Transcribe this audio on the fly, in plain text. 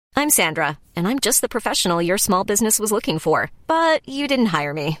I'm Sandra, and I'm just the professional your small business was looking for. But you didn't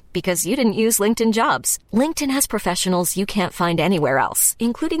hire me because you didn't use LinkedIn Jobs. LinkedIn has professionals you can't find anywhere else,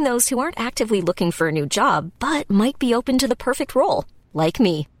 including those who aren't actively looking for a new job, but might be open to the perfect role, like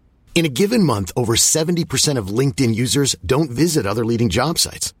me. In a given month, over 70% of LinkedIn users don't visit other leading job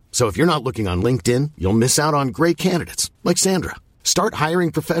sites. So if you're not looking on LinkedIn, you'll miss out on great candidates like Sandra. Start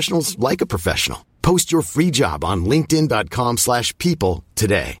hiring professionals like a professional. Post your free job on linkedin.com/people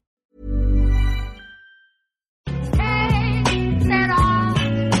today.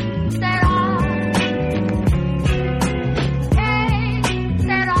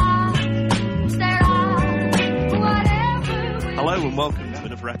 Hello and welcome to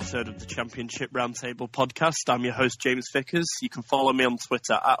another episode of the Championship Roundtable podcast. I'm your host, James Vickers. You can follow me on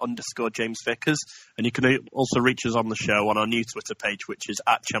Twitter @_James Vickers, and you can also reach us on the show on our new Twitter page, which is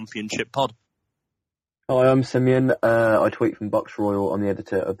 @ChampionshipPod. Hi, I'm Simeon. I tweet from Bucks Royal. I'm the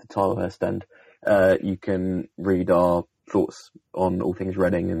editor of the Tilehurst End. You can read our thoughts on all things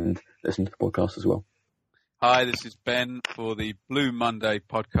Reading and listen to the podcast as well. Hi, this is Ben for the Blue Monday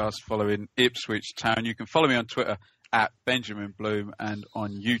podcast following Ipswich Town. You can follow me on Twitter @Benjamin Bloom and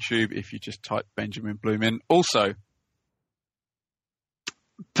on YouTube if you just type Benjamin Bloom in. Also,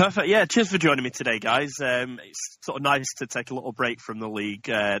 perfect. Yeah, cheers for joining me today, guys. It's sort of nice to take a little break from the league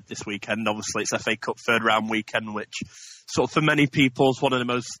this weekend. Obviously, it's FA Cup third round weekend, which sort of for many people is one of the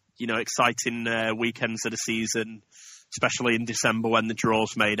most exciting weekends of the season. Especially in December when the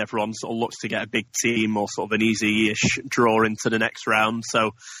draw's made, everyone sort of looks to get a big team or sort of an easy-ish draw into the next round.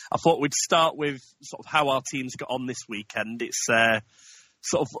 So I thought we'd start with sort of how our teams got on this weekend. It's sort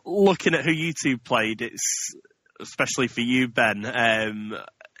of looking at who you two played. It's especially for you, Ben.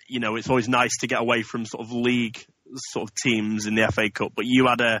 It's always nice to get away from sort of league sort of teams in the FA Cup, but you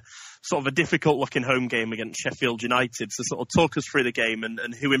had a sort of a difficult-looking home game against Sheffield United. So sort of talk us through the game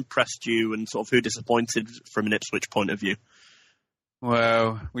and who impressed you and sort of who disappointed from an Ipswich point of view.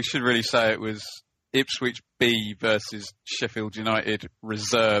 Well, we should really say it was Ipswich B versus Sheffield United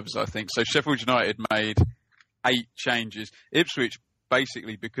reserves, I think. So Sheffield United made 8 changes. Ipswich,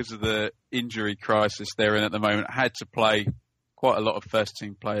 basically, because of the injury crisis they're in at the moment, had to play quite a lot of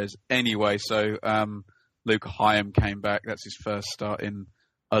first-team players anyway. So Luke Hyam came back. That's his first start in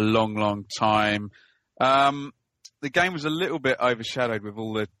a long, long time. The game was a little bit overshadowed with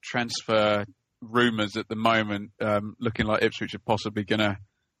all the transfer rumours at the moment, looking like Ipswich are possibly going to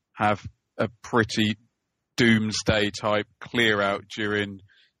have a pretty doomsday type clear out during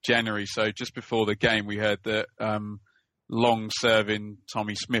January. So just before the game, we heard that long-serving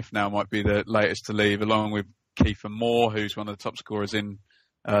Tommy Smith now might be the latest to leave, along with Kiefer Moore, who's one of the top scorers in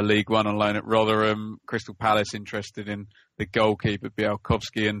League One on loan at Rotherham. Crystal Palace interested in the goalkeeper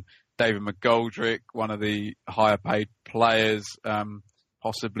Bialkowski, and David McGoldrick, one of the higher paid players,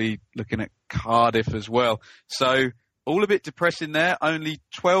 possibly looking at Cardiff as well. So all a bit depressing there. Only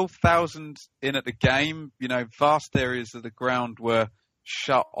 12,000 in at the game. Vast areas of the ground were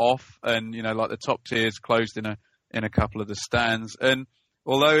shut off, and like the top tiers closed in a couple of the stands. And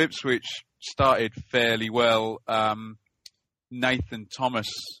although Ipswich started fairly well, Nathan Thomas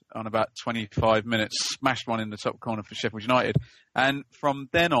on about 25 minutes smashed one in the top corner for Sheffield United, and from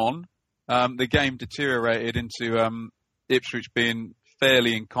then on the game deteriorated into Ipswich being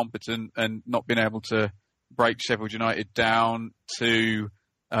fairly incompetent and not being able to break Sheffield United down, to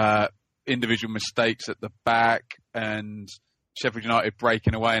individual mistakes at the back and Sheffield United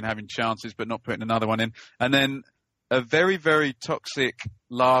breaking away and having chances but not putting another one in, and then a very, very toxic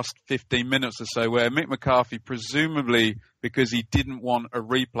last 15 minutes or so where Mick McCarthy, presumably because he didn't want a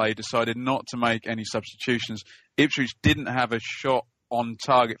replay, decided not to make any substitutions. Ipswich didn't have a shot on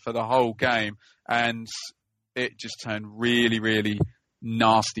target for the whole game, and it just turned really, really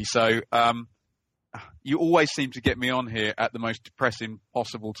nasty. So you always seem to get me on here at the most depressing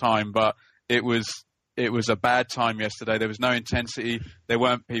possible time, but it was a bad time yesterday. There was no intensity. There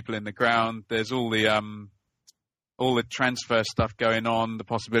weren't people in the ground. There's all the transfer stuff going on, the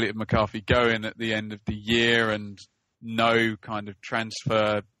possibility of McCarthy going at the end of the year, and no kind of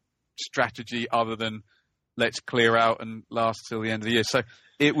transfer strategy other than let's clear out and last till the end of the year. So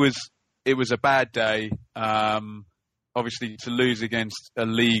it was a bad day. Obviously to lose against a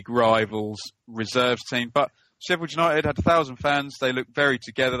league rival's reserves team, but Sheffield United had 1,000 fans. They looked very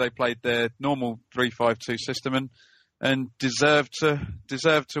together. They played their normal 3-5-2 system and deserved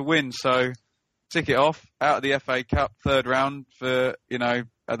to win. So tick it off out of the FA Cup third round for the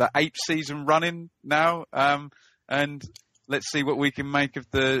 8th season running now, and let's see what we can make of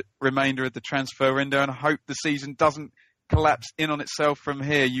the remainder of the transfer window, and I hope the season doesn't collapse in on itself from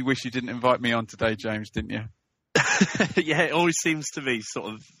here. You wish you didn't invite me on today, James, didn't you? Yeah, it always seems to be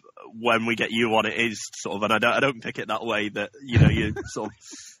sort of when we get you on, it is sort of, and I don't pick it that way that, you know, you're sort of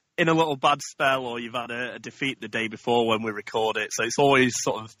in a little bad spell or you've had a defeat the day before when we record it. So it's always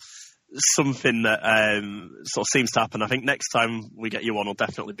sort of something that sort of seems to happen. I think next time we get you on will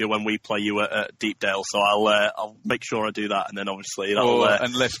definitely be when we play you at Deepdale. So I'll make sure I do that, and then obviously that'll,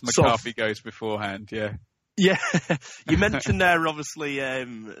 unless McCarthy goes beforehand, yeah. Yeah, you mentioned there obviously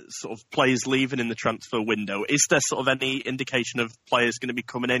sort of players leaving in the transfer window. Is there sort of any indication of players going to be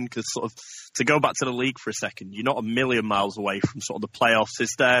coming in? Because sort of to go back to the league for a second, you're not a million miles away from sort of the playoffs.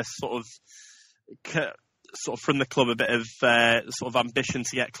 Is there sort of from the club a bit of sort of ambition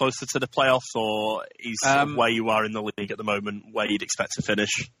to get closer to the playoffs, or is sort of where you are in the league at the moment where you'd expect to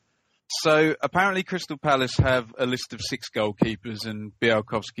finish? So apparently Crystal Palace have a list of 6 goalkeepers and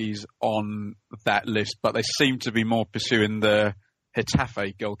Białkowski's on that list, but they seem to be more pursuing the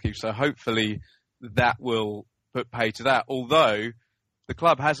Getafe goalkeeper. So hopefully that will put pay to that. Although the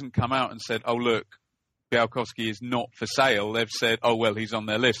club hasn't come out and said, oh, look, Białkowski is not for sale. They've said, oh, well, he's on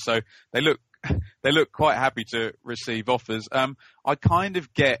their list. So they look quite happy to receive offers. I kind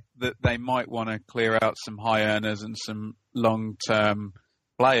of get that they might want to clear out some high earners and some long-term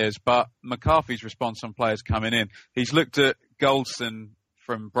players, but McCarthy's response on players coming in, he's looked at Goldson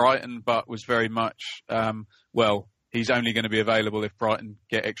from Brighton, but was very much, he's only going to be available if Brighton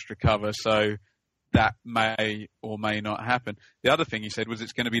get extra cover, so that may or may not happen. The other thing he said was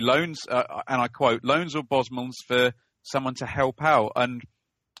it's going to be loans, and I quote, loans or Bosmans for someone to help out. And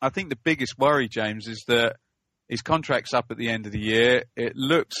I think the biggest worry, James, is that his contract's up at the end of the year. It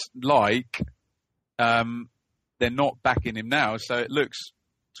looks like they're not backing him now, so it looks,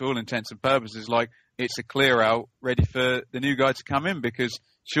 to all intents and purposes, like it's a clear out ready for the new guy to come in, because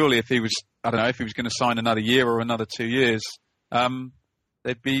surely if he was going to sign another year or another 2 years,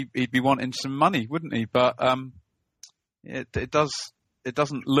 he'd be wanting some money, wouldn't he? But it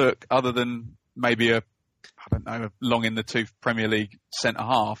doesn't look, other than maybe a long in the tooth Premier League centre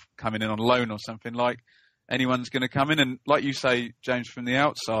half coming in on loan or something, like anyone's going to come in. And like you say, James, from the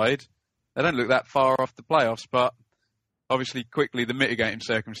outside, they don't look that far off the playoffs, but obviously, quickly, the mitigating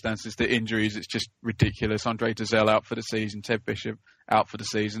circumstances, the injuries, it's just ridiculous. Andre Dozzell out for the season, Ted Bishop out for the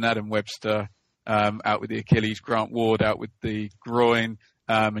season, Adam Webster out with the Achilles, Grant Ward out with the groin,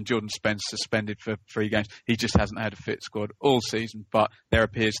 and Jordan Spence suspended for 3 games. He just hasn't had a fit squad all season, but there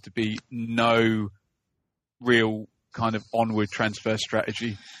appears to be no real kind of onward transfer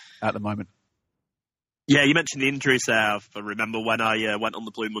strategy at the moment. Yeah, you mentioned the injuries there. I remember when I went on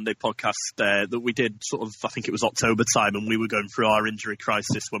the Blue Monday podcast that we did sort of, I think it was October time, and we were going through our injury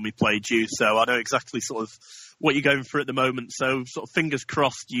crisis when we played you. So I know exactly sort of what you're going through at the moment. So sort of fingers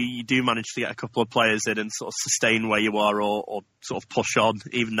crossed you do manage to get a couple of players in and sort of sustain where you are, or sort of push on,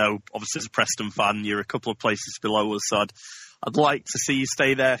 even though obviously as a Preston fan, you're a couple of places below us. So I'd like to see you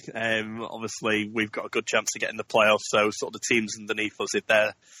stay there. Obviously, we've got a good chance to get in the playoffs, so sort of the teams underneath us, if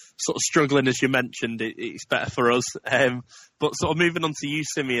they're sort of struggling, as you mentioned, it's better for us. But sort of moving on to you,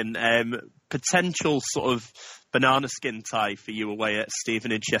 Simeon, potential sort of banana skin tie for you away at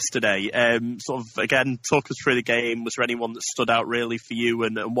Stevenage yesterday. Sort of, again, talk us through the game. Was there anyone that stood out really for you,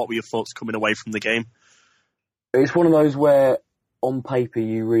 and what were your thoughts coming away from the game? It's one of those where, on paper,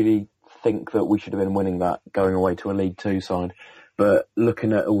 you really think that we should have been winning that going away to a League Two side. But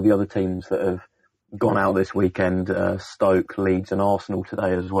looking at all the other teams that have gone out this weekend, Stoke, Leeds and Arsenal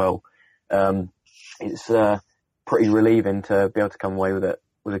today as well, it's pretty relieving to be able to come away with it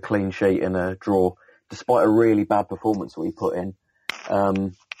with a clean sheet and a draw, despite a really bad performance that we put in.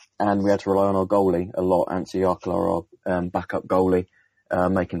 And we had to rely on our goalie a lot, Anssi Jarkkila, our backup goalie,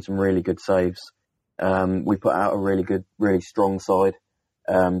 making some really good saves. We put out a really good, really strong side.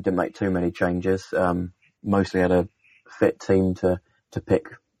 Didn't make too many changes. Mostly had a fit team to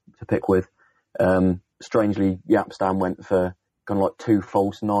pick with. Strangely, Yapstam went for kind of like 2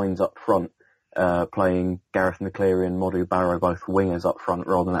 false nines up front, playing Gareth McCleary and Modu Barrow both wingers up front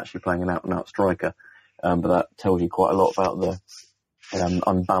rather than actually playing an out-and-out striker. But that tells you quite a lot about the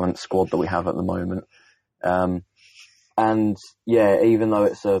unbalanced squad that we have at the moment. And yeah, even though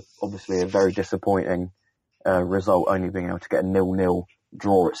it's obviously a very disappointing result, only being able to get a 0-0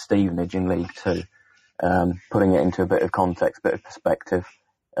 draw at Stevenage in League Two, putting it into a bit of context, a bit of perspective,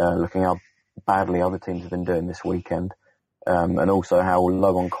 looking how badly other teams have been doing this weekend, and also how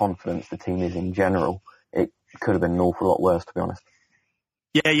low on confidence the team is in general. It could have been an awful lot worse, to be honest.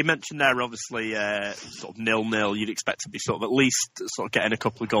 Yeah, you mentioned there, obviously, sort of 0-0. You'd expect to be sort of at least sort of getting a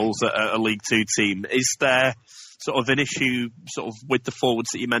couple of goals at a League Two team. Is there sort of an issue sort of with the forwards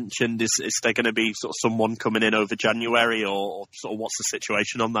that you mentioned? Is there going to be sort of someone coming in over January, or sort of what's the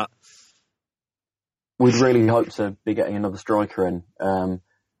situation on that? We'd really hope to be getting another striker in.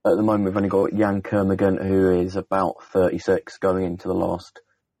 at the moment we've only got Jan Kermorgant, who is about 36, going into the last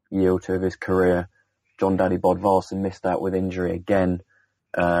year or two of his career. John Daddy Bodvarsson missed out with injury again.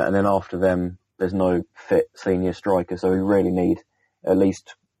 And then after them, there's no fit senior striker, so we really need at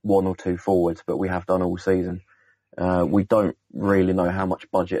least one or two forwards, but we have done all season. We don't really know how much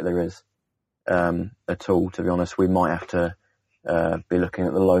budget there is at all, to be honest. We might have to be looking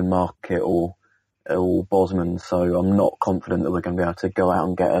at the loan market or Bosman, so I'm not confident that we're going to be able to go out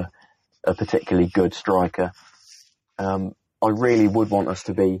and get a particularly good striker. I really would want us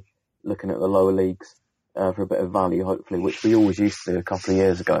to be looking at the lower leagues for a bit of value, hopefully, which we always used to do a couple of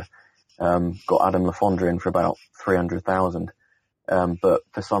years ago. Got Adam Lafondra in for about 300,000. But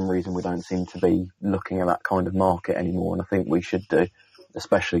for some reason we don't seem to be looking at that kind of market anymore, and I think we should do,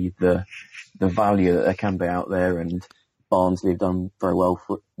 especially the value that there can be out there, and Barnsley have done very well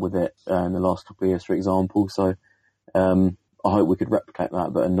with it in the last couple of years, for example. So I hope we could replicate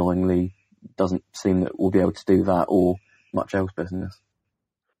that, but annoyingly doesn't seem that we'll be able to do that or much else business.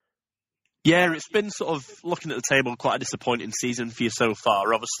 Yeah, it's been sort of, looking at the table, quite a disappointing season for you so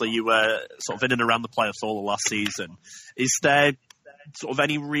far. Obviously, you were sort of in and around the playoffs all the last season. Is there sort of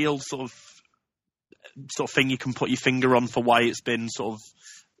any real sort of thing you can put your finger on for why it's been sort of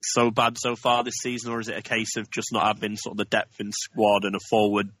so bad so far this season, or is it a case of just not having sort of the depth in squad and a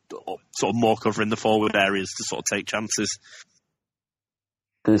forward, or sort of more covering the forward areas to sort of take chances?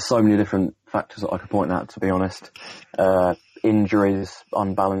 There's so many different factors that I could point out, to be honest. Injuries,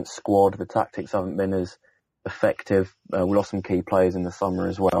 unbalanced squad, the tactics haven't been as effective. We lost some key players in the summer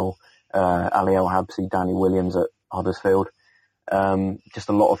as well. Ali El Habsi, Danny Williams at Huddersfield. Just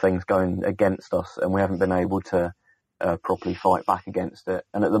a lot of things going against us, and we haven't been able to properly fight back against it.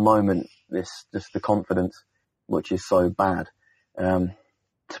 And at the moment, this just the confidence, which is so bad.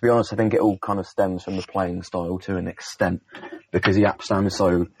 To be honest, I think it all kind of stems from the playing style to an extent, because Jaap Stam is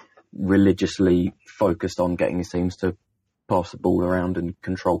so religiously focused on getting his teams to pass the ball around and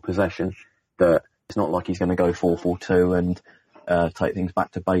control possession that it's not like he's going to go 4-4-2 and take things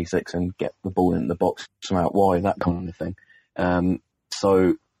back to basics and get the ball in the box from out wide, that kind of thing.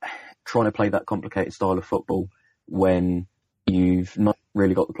 So trying to play that complicated style of football when you've not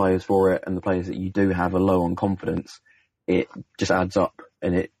really got the players for it, and the players that you do have are low on confidence, it just adds up,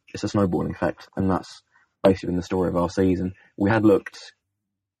 and it's a snowballing effect. And that's basically been the story of our season. We had looked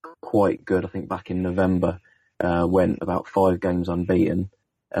quite good, I think, back in November, went about 5 games unbeaten.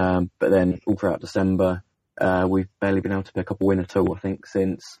 But then all throughout December, we've barely been able to pick up a win at all, I think,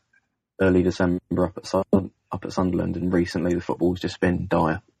 since early December up at Sunderland, and recently the football's just been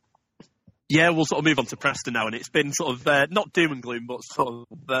dire. Yeah, we'll sort of move on to Preston now, and it's been sort of not doom and gloom, but sort of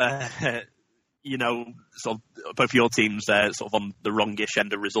sort of both your teams sort of on the wrongish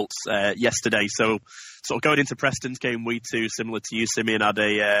end of results yesterday. So sort of going into Preston's game, we too, similar to you, Simeon, had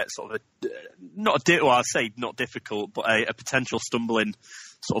a sort of I'd say not difficult, but a potential stumbling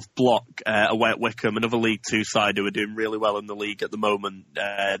sort of block away at Wycombe, another League Two side who are doing really well in the league at the moment.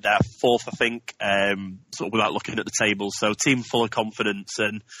 They're fourth, I think, sort of without looking at the table. So team full of confidence,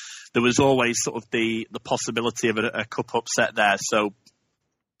 and there was always sort of the possibility of a cup upset there. So,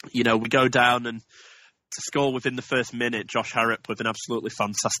 you know, we go down, and to score within the first minute, Josh Harrop with an absolutely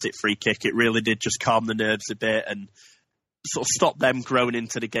fantastic free kick. It really did just calm the nerves a bit and sort of stop them growing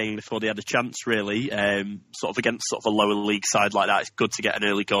into the game before they had a chance, really. Sort of against sort of a lower league side like that, it's good to get an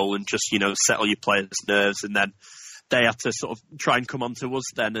early goal and just, you know, settle your players' nerves. And then they had to sort of try and come on to us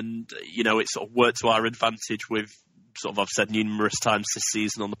then. And, you know, it sort of worked to our advantage with sort of, I've said numerous times this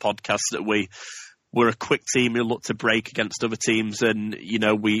season on the podcast that we're a quick team who look to break against other teams, and you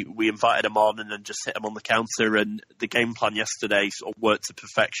know we invited them on and then just hit them on the counter. And the game plan yesterday sort of worked to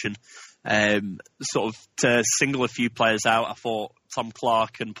perfection. Sort of to single a few players out, I thought Tom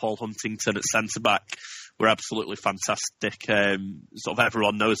Clark and Paul Huntington at centre back were absolutely fantastic. Sort of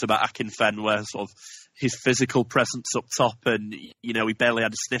everyone knows about Akinfen, where sort of his physical presence up top, and you know he barely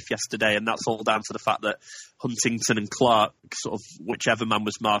had a sniff yesterday, and that's all down to the fact that Huntington and Clark, sort of whichever man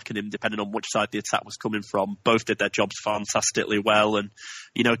was marking him, depending on which side the attack was coming from, both did their jobs fantastically well, and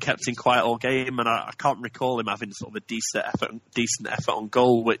you know kept him quiet all game. And I can't recall him having sort of a decent effort on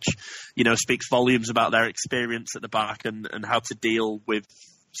goal, which you know speaks volumes about their experience at the back and how to deal with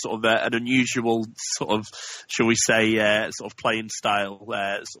sort of an unusual sort of, shall we say, sort of playing style,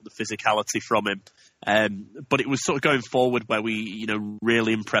 sort of the physicality from him. But it was sort of going forward where we, you know,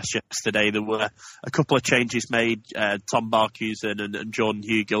 really impressed yesterday. There were a couple of changes made. Tom Barkhuizen and Jordan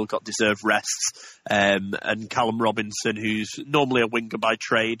Hugill got deserved rests. And Callum Robinson, who's normally a winger by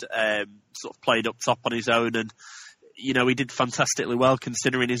trade, sort of played up top on his own. And you know, he did fantastically well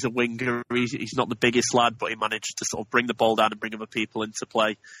considering he's a winger. He's not the biggest lad, but he managed to sort of bring the ball down and bring other people into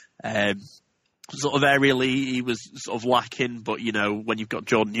play. Sort of aerially, he was sort of lacking, but, you know, when you've got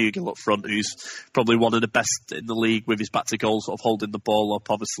Jordan Hugill up front, who's probably one of the best in the league with his back to goal, sort of holding the ball up,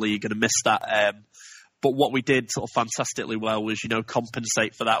 obviously you're going to miss that. But what we did sort of fantastically well was, you know,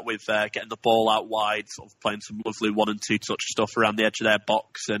 compensate for that with getting the ball out wide, sort of playing some lovely 1 and 2 touch stuff around the edge of their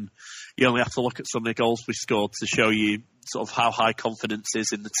box. And you only have to look at some of the goals we scored to show you sort of how high confidence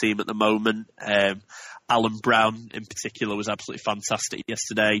is in the team at the moment. Alan Brown in particular was absolutely fantastic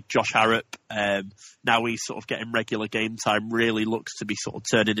yesterday. Josh Harrop, now he's sort of getting regular game time, really looks to be sort of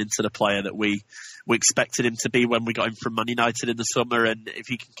turning into the player that we expected him to be when we got him from Man United in the summer. And if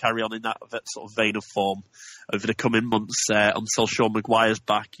he can carry on in that sort of vein of form over the coming months until Sean Maguire's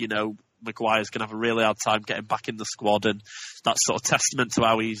back, you know, Maguire's going to have a really hard time getting back in the squad. And that's sort of testament to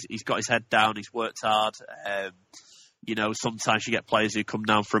how he's got his head down, he's worked hard. You know, sometimes you get players who come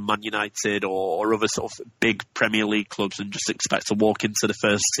down from Man United or other sort of big Premier League clubs and just expect to walk into the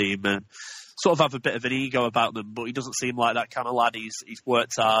first team and sort of have a bit of an ego about them. But he doesn't seem like that kind of lad. He's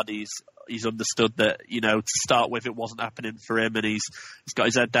worked hard. He's understood that, you know, to start with, it wasn't happening for him, and he's got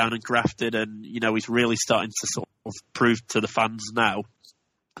his head down and grafted, and, you know, he's really starting to sort of prove to the fans now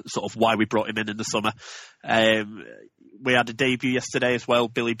sort of why we brought him in the summer. We had a debut yesterday as well,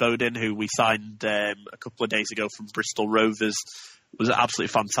 Billy Bowden, who we signed a couple of days ago from Bristol Rovers. Was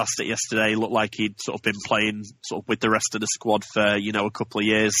absolutely fantastic yesterday. Looked like he'd sort of been playing sort of with the rest of the squad for, you know, a couple of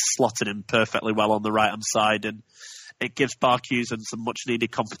years, slotted in perfectly well on the right-hand side, and it gives Barkhuizen some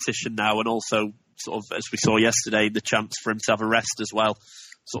much-needed competition now, and also sort of, as we saw yesterday, the chance for him to have a rest as well.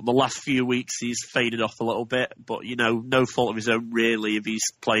 Sort of the last few weeks he's faded off a little bit, but, you know, no fault of his own really if he's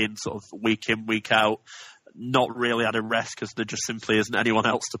playing sort of week in, week out. Not really had a rest because there just simply isn't anyone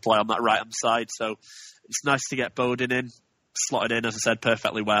else to play on that right-hand side. So it's nice to get Bowden in, slotted in, as I said,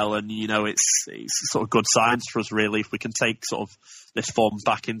 perfectly well. And, you know, it's sort of good signs for us, really, if we can take sort of this form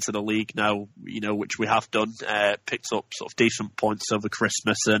back into the league now, you know, which we have done, picked up sort of decent points over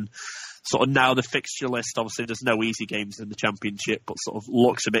Christmas. And sort of now the fixture list, obviously there's no easy games in the Championship, but sort of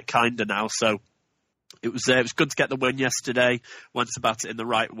looks a bit kinder now. So it was good to get the win yesterday. Went about it in the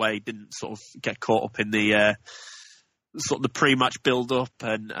right way. Didn't sort of get caught up in the sort of the pre-match build-up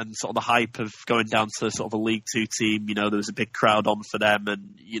and sort of the hype of going down to sort of a League Two team. You know, there was a big crowd on for them,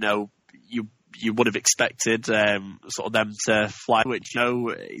 and, you know, you would have expected sort of them to fly, which, you know,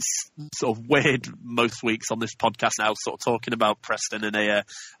 it's sort of weird most weeks on this podcast now, sort of talking about Preston in a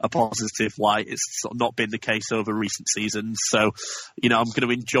positive light. It's sort of not been the case over recent seasons. So, you know, I'm going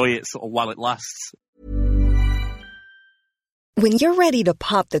to enjoy it sort of while it lasts. When you're ready to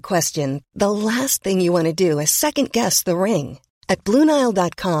pop the question, the last thing you want to do is second-guess the ring. At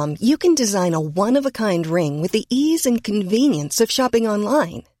BlueNile.com, you can design a one-of-a-kind ring with the ease and convenience of shopping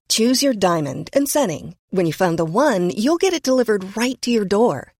online. Choose your diamond and setting. When you find the one, you'll get it delivered right to your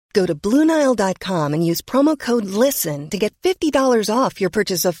door. Go to BlueNile.com and use promo code LISTEN to get $50 off your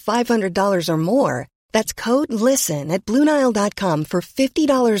purchase of $500 or more. That's code LISTEN at BlueNile.com for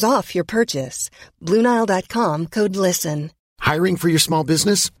 $50 off your purchase. BlueNile.com, code LISTEN. Hiring for your small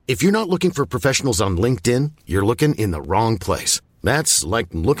business? If you're not looking for professionals on LinkedIn, you're looking in the wrong place. That's like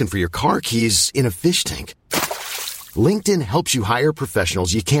looking for your car keys in a fish tank. LinkedIn helps you hire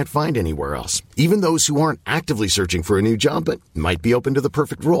professionals you can't find anywhere else, even those who aren't actively searching for a new job but might be open to the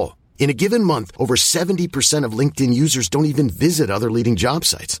perfect role. In a given month, over 70% of LinkedIn users don't even visit other leading job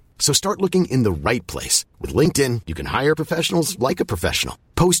sites. So start looking in the right place. With LinkedIn, you can hire professionals like a professional.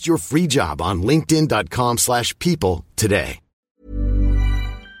 Post your free job on linkedin.com/people today.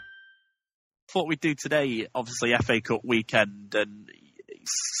 What we do today, obviously FA Cup weekend, and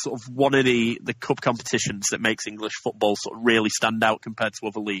sort of one of the cup competitions that makes English football sort of really stand out compared to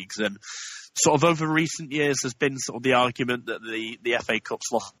other leagues. And sort of over recent years there's been sort of the argument that the FA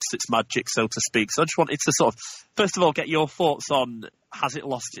Cup's lost its magic, so to speak. So I just wanted to sort of, first of all, get your thoughts on, has it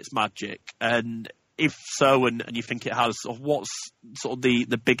lost its magic? And if so, and you think it has, sort of what's sort of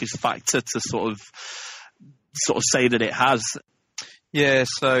the biggest factor to sort of say that it has? Yeah,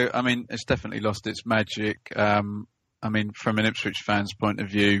 so, I mean, it's definitely lost its magic. I mean, from an Ipswich fan's point of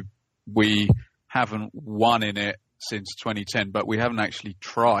view, we haven't won in it since 2010, but we haven't actually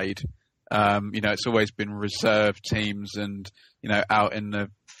tried. You know, it's always been reserve teams and, you know, out in the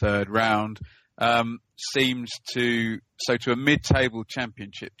third round. To a mid-table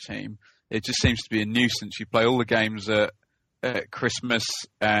championship team, it just seems to be a nuisance. You play all the games at Christmas,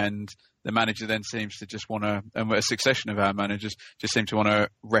 and the manager then seems to just want to, and a succession of our managers just seem to want to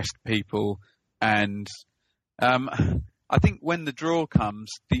rest people. And I think when the draw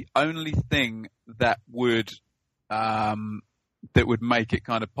comes, the only thing that would that would make it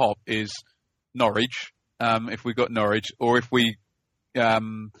kind of pop is Norwich, if we got Norwich, or if we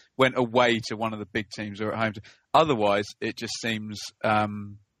went away to one of the big teams or at home. Otherwise, it just seems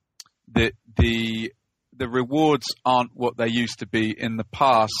that the rewards aren't what they used to be in the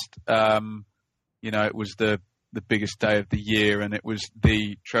past. It was the biggest day of the year and it was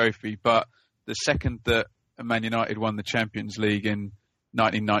the trophy. But the second that Man United won the Champions League in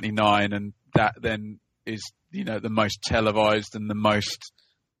 1999, and that then is, the most televised and the most,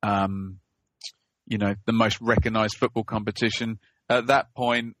 the most recognised football competition. At that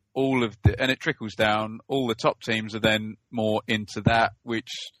point, and it trickles down, all the top teams are then more into that,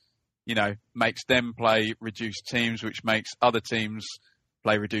 which, makes them play reduced teams, which makes other teams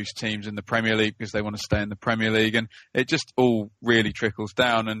play reduced teams in the Premier League because they want to stay in the Premier League. And it just all really trickles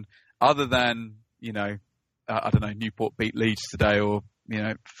down. And other than, I don't know, Newport beat Leeds today or,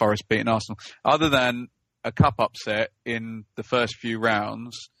 Forest beating Arsenal, other than a cup upset in the first few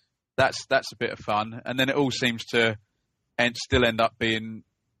rounds, that's a bit of fun. And then it all seems to still end up being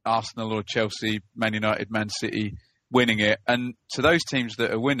Arsenal or Chelsea, Man United, Man City winning it. And to those teams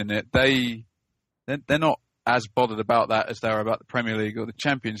that are winning it, they're not as bothered about that as they are about the Premier League or the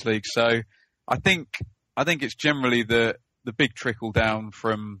Champions League. So I think it's generally the big trickle down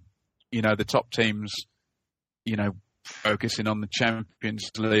from, the top teams, focusing on the Champions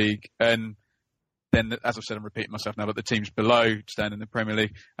League. And then, as I've said, I'm repeating myself now, but the teams below stand in the Premier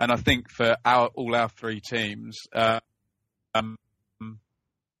League. And I think for all our three teams, you kind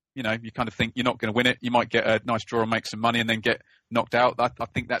of think you're not going to win it. You might get a nice draw and make some money and then get knocked out. I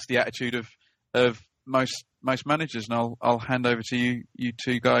think that's the attitude of most managers. And I'll hand over to you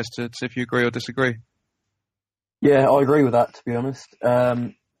two guys to see if you agree or disagree. Yeah, I agree with that, to be honest.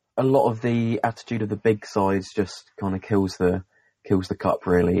 A lot of the attitude of the big sides just kind of kills the cup,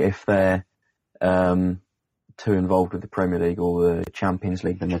 really. If they're too involved with the Premier League or the Champions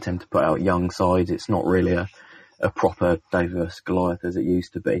League, then they tend to put out young sides. It's not really a proper diverse Goliath as it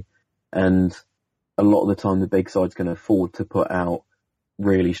used to be. And a lot of the time the big sides can afford to put out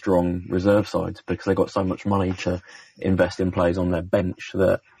really strong reserve sides because they've got so much money to invest in players on their bench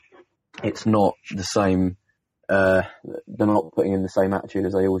that it's not the same. They're not putting in the same attitude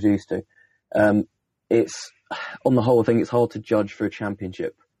as they always used to. It's, on the whole, I think it's hard to judge for a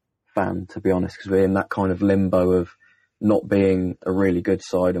Championship fan, to be honest, because we're in that kind of limbo of not being a really good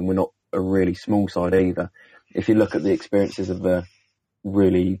side and we're not a really small side either. If you look at the experiences of the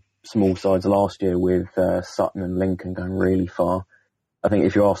really small sides last year with Sutton and Lincoln going really far, I think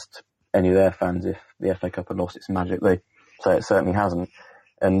if you asked any of their fans if the FA Cup had lost its magic, they'd say it certainly hasn't.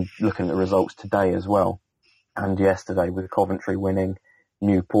 And looking at the results today as well, and yesterday with Coventry winning,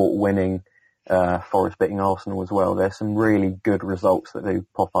 Newport winning, Forest beating Arsenal as well, there's some really good results that do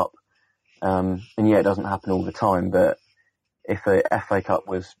pop up. And yeah, it doesn't happen all the time, but if the FA Cup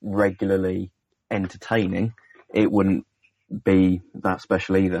was regularly entertaining, it wouldn't be that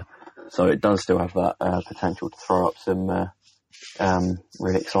special either. So it does still have that potential to throw up some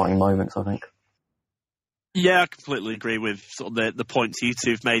really exciting moments, I think. Yeah, I completely agree with sort of the points you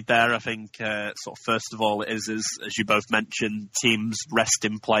two have made there. I think sort of first of all, it is, as you both mentioned, teams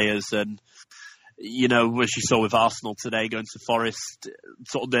resting players, and as you saw with Arsenal today going to Forest,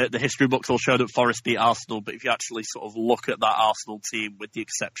 sort of the history books all show that Forest beat Arsenal, but if you actually sort of look at that Arsenal team, with the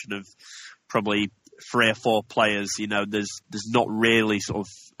exception of probably 3 or 4 players, there's not really sort of,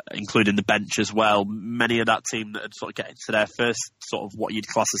 including the bench as well, many of that team that had sort of get into their first sort of what you'd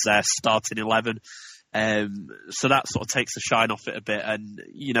class as their starting 11. So that sort of takes the shine off it a bit, and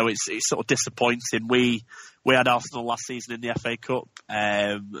it's sort of disappointing. We had Arsenal last season in the FA Cup.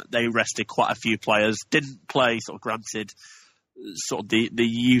 They rested quite a few players, didn't play sort of granted sort of the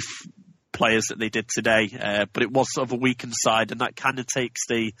youth players that they did today, but it was sort of a weakened side, and that kind of takes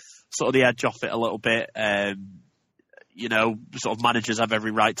the sort of the edge off it a little bit. Sort of managers have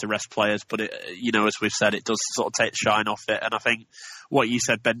every right to rest players, but it, as we've said, it does sort of take the shine off it. And I think what you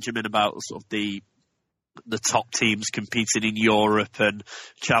said, Benjamin, about sort of the top teams competing in Europe and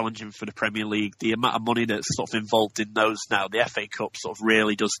challenging for the Premier League, the amount of money that's sort of involved in those now, the FA Cup sort of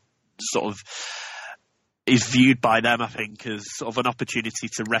really does sort of is viewed by them, I think, as sort of an opportunity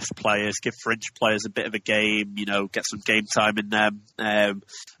to rest players, give French players a bit of a game, get some game time in them,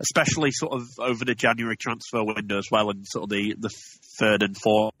 especially sort of over the January transfer window as well, and sort of the third and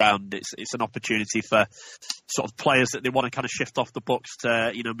fourth round. It's an opportunity for sort of players that they want to kind of shift off the books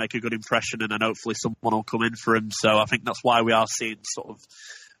to, make a good impression, and then hopefully someone will come in for them. So I think that's why we are seeing sort of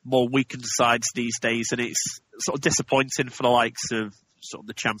more weakened sides these days, and it's sort of disappointing for the likes of sort of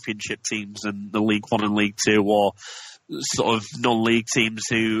the Championship teams and the League One and League Two, or sort of non-league teams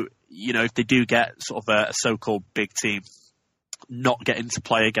who, you know, if they do get sort of a so-called big team, not getting to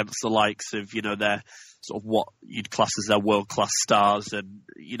play against the likes of, you know, their sort of what you'd class as their world-class stars. And,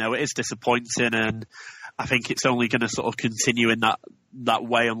 you know, it is disappointing, and I think it's only going to sort of continue in that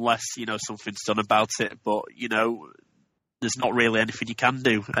way unless, you know, something's done about it. But, you know, there's not really anything you can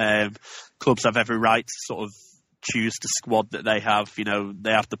do. Clubs have every right to sort of choose the squad that they have. You know,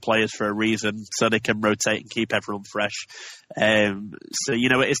 they have the players for a reason, so they can rotate and keep everyone fresh. So, you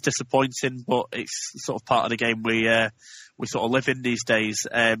know, it is disappointing, but it's sort of part of the game we sort of live in these days.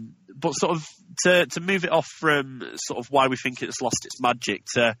 But sort of to move it off from sort of why we think it's lost its magic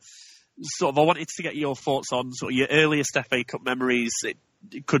to sort of, I wanted to get your thoughts on sort of your earliest FA Cup memories.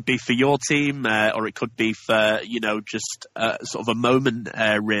 It could be for your team, or it could be for, you know, just sort of a moment,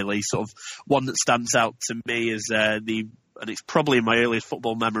 really. Sort of one that stands out to me is and it's probably my earliest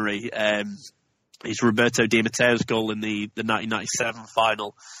football memory, is Roberto Di Matteo's goal in the 1997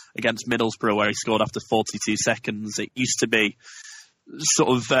 final against Middlesbrough, where he scored after 42 seconds. It used to be sort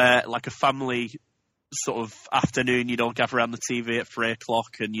of like a family sort of afternoon. You don't gather around the TV at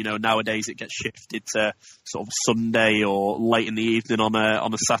 3:00, and, you know, nowadays it gets shifted to sort of Sunday or late in the evening on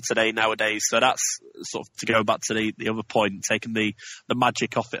a Saturday nowadays. So that's sort of to go back to the other point, taking the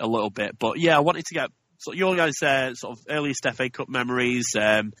magic off it a little bit. But yeah, I wanted to get sort of your guys' sort of earliest FA Cup memories,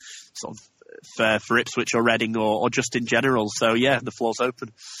 sort of for Ipswich or Reading, or just in general. So yeah, the floor's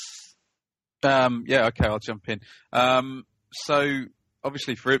open. Yeah, okay, I'll jump in. So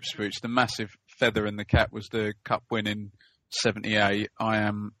obviously for Ipswich, the massive feather in the cap was the cup win in 78. I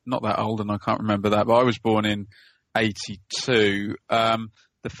am not that old and I can't remember that, but I was born in 82.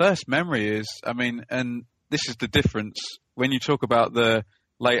 The first memory is, I mean, and this is the difference when you talk about the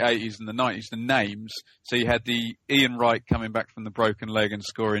late 80s and the 90s, the names. So you had the Ian Wright coming back from the broken leg and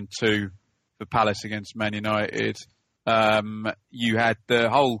scoring 2 for Palace against Man United. You had the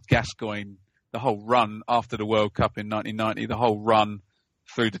whole Gascoigne, the whole run after the World Cup in 1990, the whole run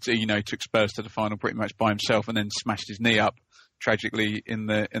through you know, took Spurs to the final pretty much by himself, and then smashed his knee up tragically in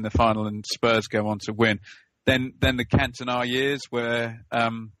the final, and Spurs go on to win. Then the Cantona years where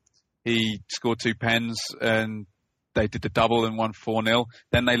he scored 2 pens and they did the double and won 4-0.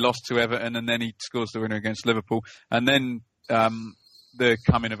 Then they lost to Everton, and then he scores the winner against Liverpool. And then the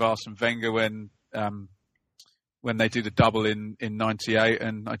coming of Arsene Wenger when they do the double in 98,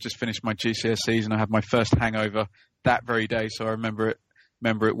 and I just finished my GCSEs and I had my first hangover that very day, so I remember it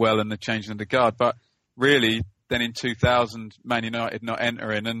well, and the changing of the guard. But really, then in 2000, Man United not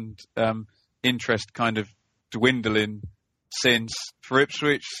entering, and interest kind of dwindling since, for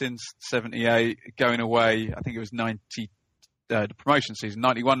Ipswich, since 78, going away. I think it was 90, the promotion season,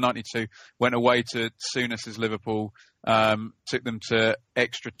 91, 92, went away to Souness's Liverpool, took them to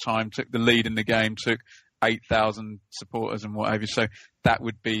extra time, took the lead in the game, took 8,000 supporters and what have you. So that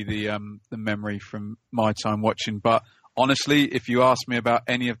would be the memory from my time watching. But honestly, if you ask me about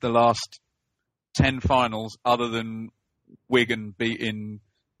any of the last 10 finals other than Wigan beating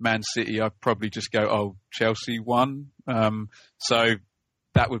Man City, I'd probably just go, oh, Chelsea won. So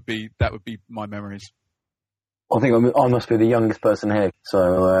that would be my memories. I think I must be the youngest person here,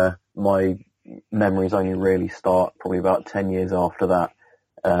 so my memories only really start probably about 10 years after that.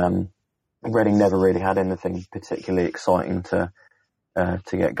 Reading never really had anything particularly exciting to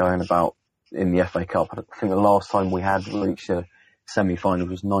get going about in the FA Cup. I think the last time we had reached a semi-final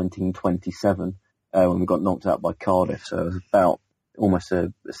was 1927, when we got knocked out by Cardiff. So it was about almost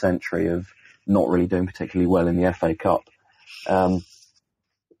a century of not really doing particularly well in the FA Cup.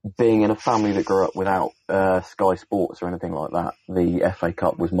 Being in a family that grew up without Sky Sports or anything like that, the FA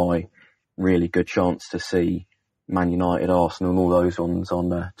Cup was my really good chance to see Man United, Arsenal and all those ones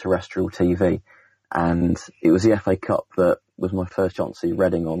on terrestrial TV. And it was the FA Cup that was my first chance to see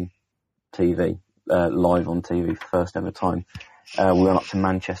Reading on TV, live on TV for the first ever time. We went up to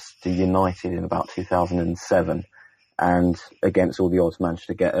Manchester United in about 2007, and against all the odds managed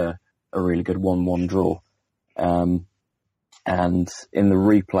to get a really good 1-1 draw. And in the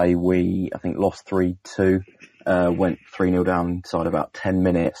replay, we, I think, lost 3-2, went 3-0 down inside about 10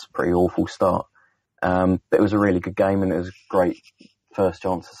 minutes, pretty awful start. But it was a really good game, and it was a great first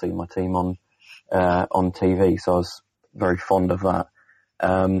chance to see my team on TV, so I was very fond of that.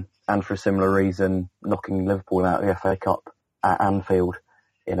 And for a similar reason, knocking Liverpool out of the FA Cup at Anfield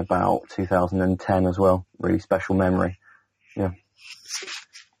in about 2010 as well. Really special memory. Yeah.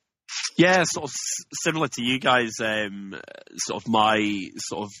 Yeah, sort of similar to you guys, sort of my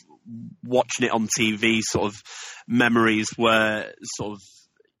sort of watching it on TV sort of memories were sort of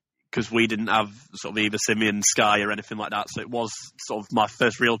because we didn't have sort of either Simeon, Sky or anything like that. So it was sort of my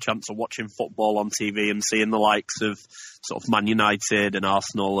first real chance of watching football on TV and seeing the likes of sort of Man United and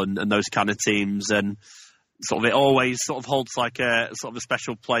Arsenal and those kind of teams. And sort of it always sort of holds like a sort of a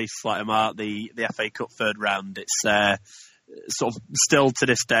special place, like the FA Cup third round. It's sort of still to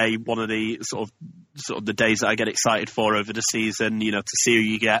this day one of the sort of the days that I get excited for over the season, you know, to see who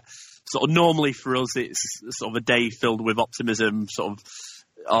you get. Sort of normally for us it's sort of a day filled with optimism, sort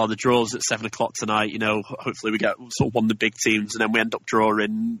of the draws at 7:00 tonight, you know, hopefully we get sort of one of the big teams, and then we end up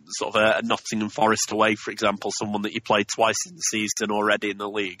drawing sort of a Nottingham Forest away, for example, someone that you played twice in the season already in the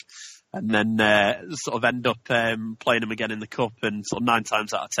league. And then sort of end up playing them again in the Cup, and sort of 9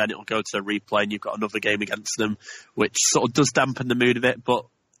 times out of 10 it'll go to a replay and you've got another game against them, which sort of does dampen the mood a bit. But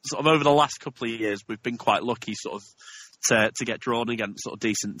sort of over the last couple of years we've been quite lucky sort of to get drawn against sort of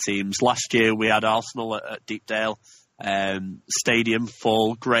decent teams. Last year we had Arsenal at Deepdale, stadium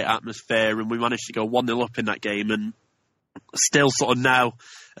full, great atmosphere, and we managed to go 1-0 up in that game. And still sort of now,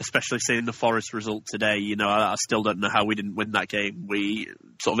 especially seeing the Forest result today, you know, I still don't know how we didn't win that game. We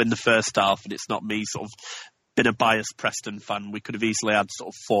sort of in the first half, and it's not me sort of been a biased Preston fan, we could have easily had sort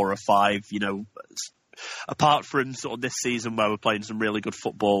of 4 or 5, you know, apart from sort of this season where we're playing some really good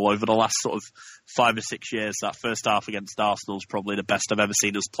football. Over the last sort of 5 or 6 years, that first half against Arsenal is probably the best I've ever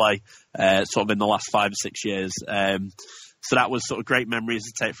seen us play, sort of in the last 5 or 6 years. So that was sort of great memories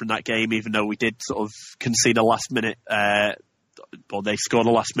to take from that game, even though we did sort of concede a last minute, they scored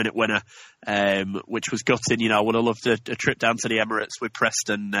a last minute winner, which was gutting. You know, I would have loved a trip down to the Emirates with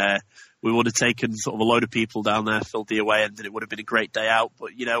Preston. We would have taken sort of a load of people down there, filled the away end, and it would have been a great day out.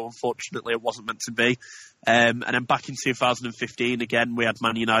 But, you know, unfortunately it wasn't meant to be. And then back in 2015, again, we had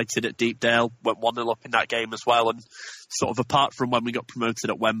Man United at Deepdale, went 1-0 up in that game as well. And sort of apart from when we got promoted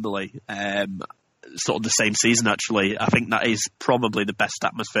at Wembley, sort of the same season actually, I think that is probably the best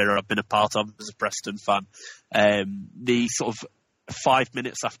atmosphere I've been a part of as a Preston fan. The sort of 5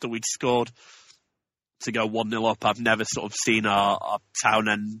 minutes after we'd scored to go 1-0 up, I've never sort of seen our town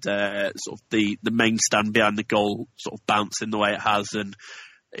end sort of the main stand behind the goal sort of bounce in the way it has. And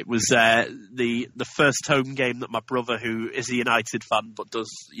it was the first home game that my brother, who is a United fan but does,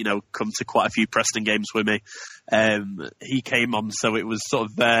 you know, come to quite a few Preston games with me, he came on, so it was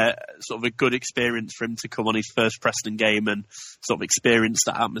sort of a good experience for him to come on his first Preston game and sort of experience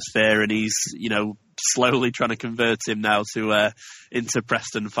that atmosphere. And he's, you know, slowly trying to convert him now to into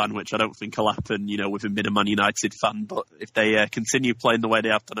Preston fan, which I don't think will happen, you know, with him being a Man United fan. But if they continue playing the way they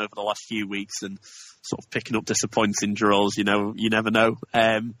have done over the last few weeks and sort of picking up disappointing draws, you know, you never know.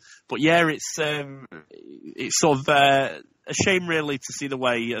 But yeah, it's sort of a shame really to see the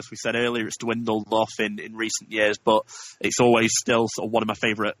way, as we said earlier, it's dwindled off in recent years, but it's always still sort of one of my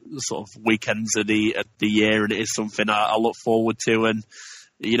favourite sort of weekends of the year, and it is something I look forward to. And,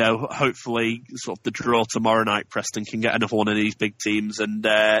 you know, hopefully sort of the draw tomorrow night, Preston can get another one of these big teams, and,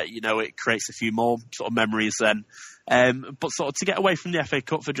 you know, it creates a few more sort of memories then. But sort of to get away from the FA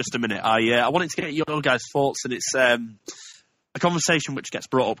Cup for just a minute, I wanted to get your guys' thoughts, and it's a conversation which gets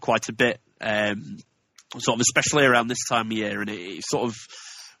brought up quite a bit, sort of especially around this time of year, and it sort of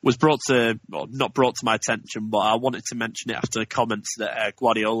was not brought to my attention, but I wanted to mention it after the comments that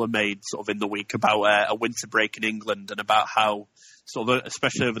Guardiola made sort of in the week about a winter break in England, and about how sort of,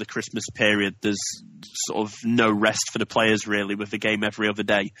 especially over the Christmas period, there's sort of no rest for the players really, with the game every other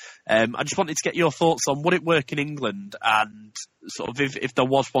day. I just wanted to get your thoughts on, would it work in England, and sort of if there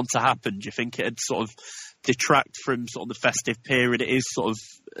was one to happen, do you think it'd sort of detract from sort of the festive period? It is sort of,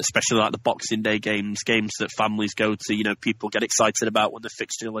 especially like the Boxing Day games that families go to, you know, people get excited about when the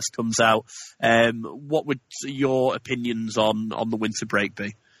fixture list comes out. What would your opinions on the winter break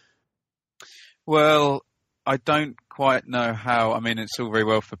be? Well, I don't quite know how. I mean, it's all very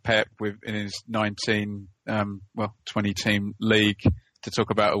well for Pep in his 20 team league to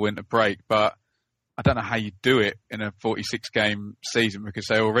talk about a winter break, but I don't know how you do it in a 46 game season, because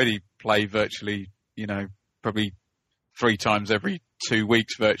they already play virtually, you know, probably 3 times every 2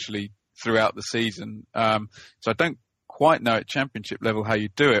 weeks virtually throughout the season. So I don't quite know at championship level how you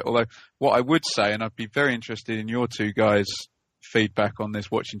do it. Although what I would say, and I'd be very interested in your two guys' feedback on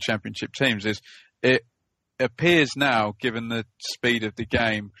this watching championship teams, is it appears now, given the speed of the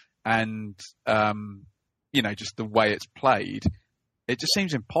game and, you know, just the way it's played, it just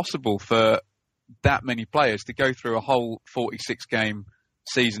seems impossible for that many players to go through a whole 46 game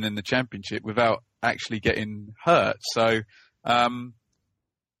season in the championship without actually getting hurt. So, I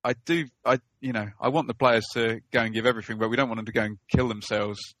want the players to go and give everything, but we don't want them to go and kill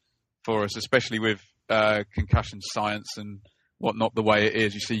themselves for us, especially with concussion science and whatnot the way it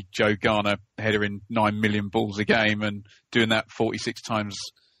is. You see Joe Garner headering 9 million balls a game and doing that 46 times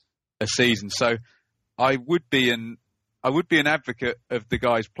a season. So I would be an advocate of the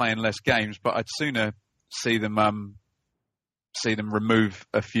guys playing less games, but I'd sooner see them remove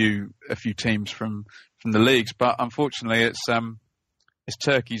a few teams from the leagues. But unfortunately, it's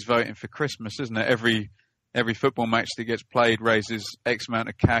turkeys voting for Christmas, isn't it? Every football match that gets played raises X amount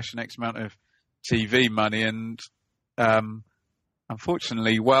of cash and X amount of TV money, and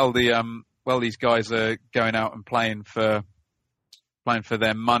unfortunately, while these guys are going out and playing for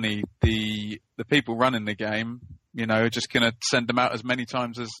their money, the people running the game, are just going to send them out as many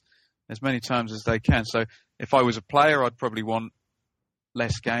times as they can. So if I was a player, I'd probably want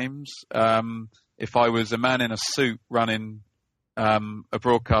less games. If I was a man in a suit running a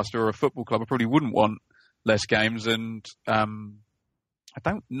broadcaster or a football club, I probably wouldn't want less games. And I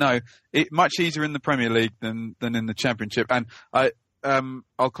don't know, much easier in the Premier League than in the Championship. And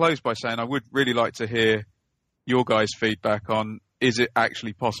I'll close by saying I would really like to hear your guys' feedback on, is it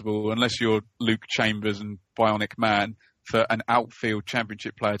actually possible, unless you're Luke Chambers and Bionic Man, for an outfield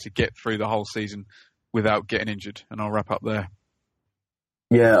Championship player to get through the whole season without getting injured? And I'll wrap up there.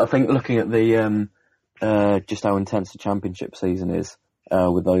 Yeah, I think looking at the just how intense the Championship season is,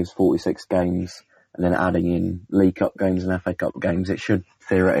 with those 46 games, and then adding in League Cup games and FA Cup games, it should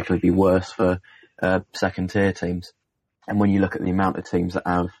theoretically be worse for second-tier teams. And when you look at the amount of teams that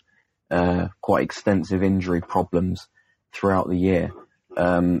have quite extensive injury problems throughout the year,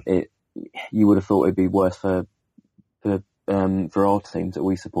 you would have thought it'd be worse for our teams that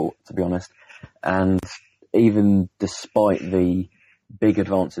we support, to be honest. And even despite the big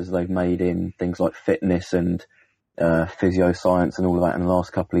advances they've made in things like fitness and physioscience and all of that in the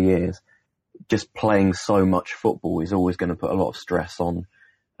last couple of years, just playing so much football is always going to put a lot of stress on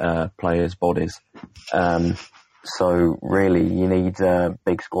players' bodies. So really, you need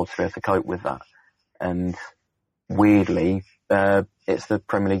big squads to be able to cope with that. And weirdly, it's the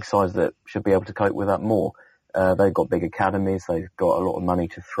Premier League sides that should be able to cope with that more. They've got big academies, they've got a lot of money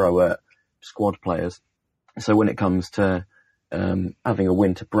to throw at squad players. So when it comes to having a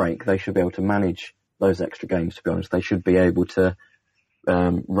winter break, they should be able to manage those extra games, to be honest. They should be able to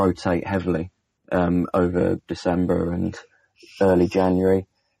rotate heavily over December and early January.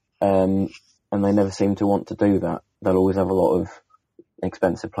 And they never seem to want to do that. They'll always have a lot of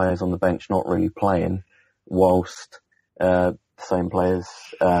expensive players on the bench not really playing, whilst the same players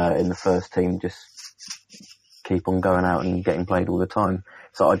in the first team just keep on going out and getting played all the time.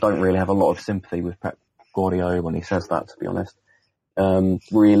 So I don't really have a lot of sympathy with Pep Guardiola when he says that, to be honest.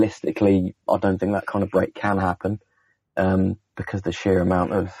 Realistically, I don't think that kind of break can happen, because the sheer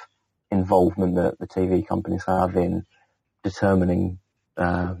amount of involvement that the TV companies have in determining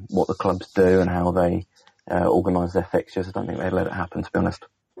what the clubs do and how they organise their fixtures. I don't think they'd let it happen, to be honest.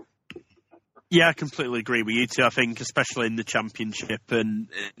 Yeah, I completely agree with you two. I think especially in the Championship and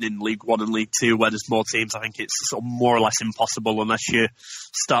in League One and League Two, where there's more teams, I think it's sort of more or less impossible unless you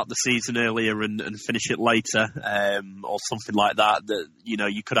start the season earlier and finish it later, or something like that, that,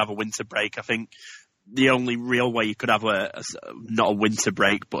 you could have a winter break. I think the only real way you could have not a winter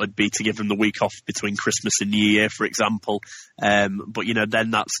break, but it'd be to give them the week off between Christmas and New Year, for example. But,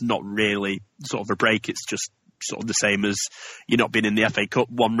 then that's not really sort of a break. It's just sort of the same as you not being in the FA Cup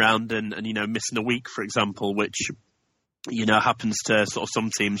one round and missing a week, for example, which, happens to sort of some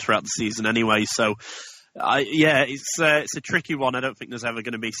teams throughout the season anyway. So, it's a tricky one. I don't think there's ever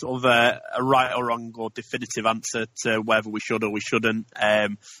going to be sort of a right or wrong or definitive answer to whether we should or we shouldn't. I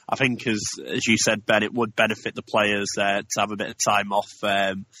think, as you said, Ben, it would benefit the players to have a bit of time off.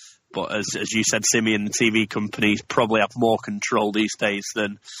 But as you said, Simeon, the TV companies probably have more control these days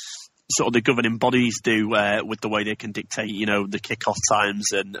than sort of the governing bodies do, with the way they can dictate, the kick-off times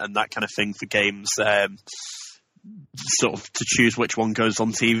and that kind of thing for games. Sort of to choose which one goes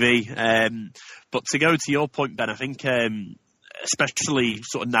on TV. But to go to your point, Ben, I think especially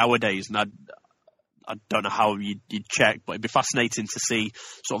sort of nowadays, and I don't know how you'd check, but it'd be fascinating to see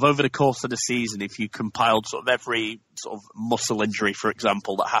sort of over the course of the season, if you compiled sort of every sort of muscle injury, for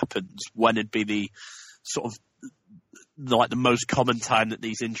example, that happens, when it'd be the sort of the most common time that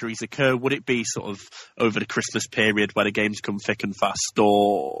these injuries occur. Would it be sort of over the Christmas period where the games come thick and fast,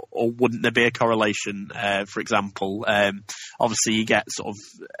 or wouldn't there be a correlation? For example, obviously you get sort of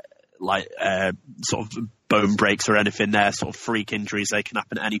bone breaks or anything there, sort of freak injuries, they can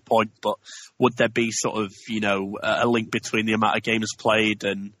happen at any point, but would there be sort of, a link between the amount of games played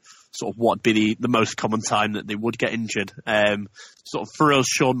and sort of what would be the most common time that they would get injured? Sort of for us,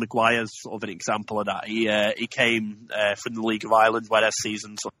 Sean Maguire's sort of an example of that. He came from the League of Ireland, where their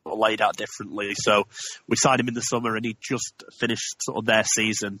season sort of laid out differently. So we signed him in the summer, and he just finished sort of their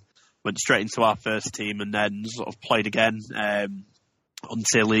season, went straight into our first team, and then sort of played again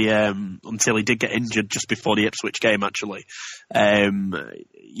until he did get injured just before the Ipswich game, actually.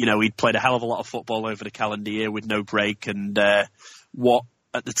 He'd played a hell of a lot of football over the calendar year with no break, and what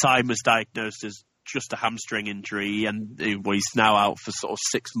at the time was diagnosed as just a hamstring injury, and he's now out for sort of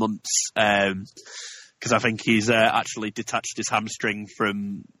 6 months, because I think he's actually detached his hamstring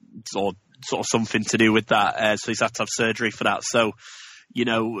from sort of something to do with that, so he's had to have surgery for that. So,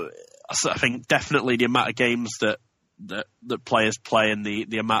 I think definitely the amount of games that players play and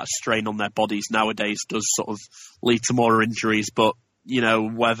the amount of strain on their bodies nowadays does sort of lead to more injuries. But,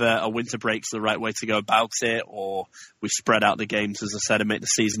 whether a winter break's the right way to go about it, or we spread out the games, as I said, and make the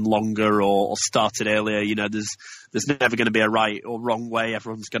season longer, or start it earlier, there's never going to be a right or wrong way.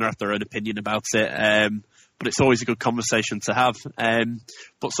 Everyone's going to have their own opinion about it. But it's always a good conversation to have.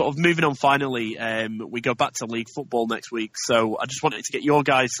 But sort of moving on finally, we go back to league football next week. So I just wanted to get your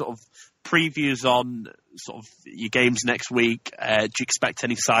guys' sort of previews on sort of your games next week. Do you expect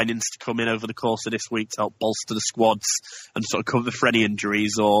any signings to come in over the course of this week to help bolster the squads and sort of cover for any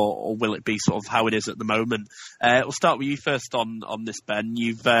injuries, or will it be sort of how it is at the moment? We'll start with you first on this, Ben.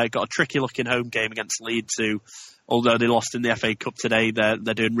 You've got a tricky looking home game against Leeds, who, although they lost in the FA Cup today, they're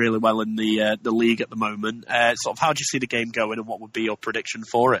doing really well in the league at the moment. Sort of how do you see the game going, and what would be your prediction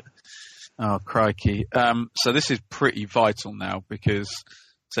for it? Oh, crikey. So this is pretty vital now, because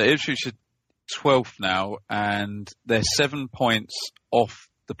Ipswich are 12th now, and they're 7 points off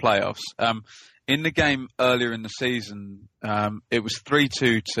the playoffs. In the game earlier in the season, it was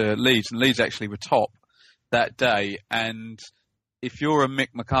 3-2 to Leeds, and Leeds actually were top that day. And if you're a Mick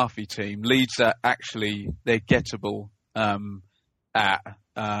McCarthy team, Leeds are actually, they're gettable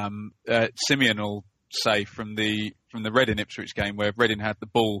Simeon will say from the Reading Ipswich game, where Reading had the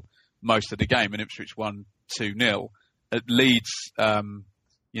ball most of the game and Ipswich won 2-0. At Leeds,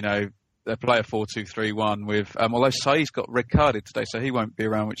 they play a 4-2-3-1 with, although Saïd's got red carded today, so he won't be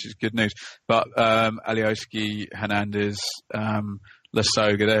around, which is good news. But Alioski, Hernandez,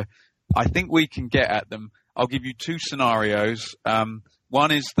 Lasogga there. I think we can get at them. I'll give you two scenarios.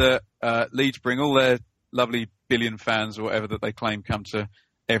 One is that Leeds bring all their lovely billion fans or whatever that they claim come to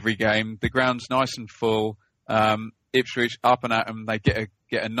every game. The ground's nice and full. Ipswich up and at them. They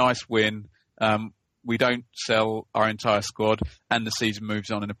get a nice win. We don't sell our entire squad, and the season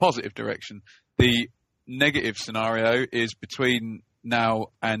moves on in a positive direction. The negative scenario is between now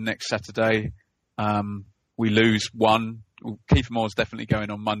and next Saturday, we lose one. Kiefer Moore's definitely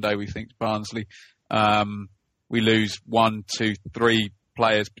going on Monday, we think, to Barnsley. We lose 1, 2, 3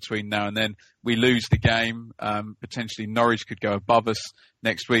 players between now and then. We lose the game. Potentially Norwich could go above us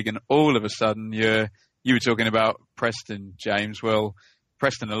next week, and all of a sudden you were talking about Preston, James. Well,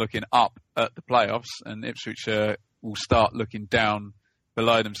 Preston are looking up at the playoffs, and Ipswich will start looking down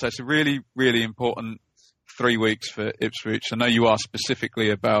below them. So it's a really, really important 3 weeks for Ipswich. I know you asked specifically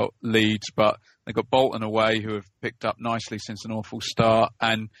about Leeds, but they've got Bolton away, who have picked up nicely since an awful start,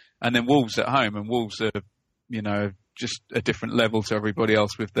 and then Wolves at home. And Wolves are, just a different level to everybody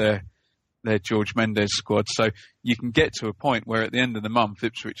else with their George Mendes squad. So you can get to a point where at the end of the month,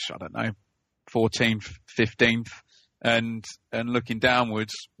 Ipswich, 14th, 15th, and looking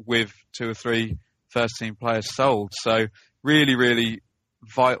downwards with 2 or 3 first team players sold. So really, really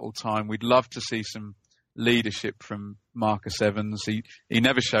vital time. We'd love to see some leadership from Marcus Evans. He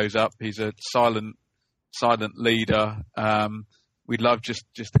never shows up. He's a silent leader. We'd love just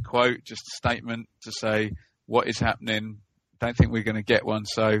a quote, just a statement to say what is happening. Don't think we're going to get one.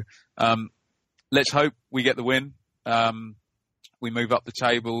 So let's hope we get the win. We move up the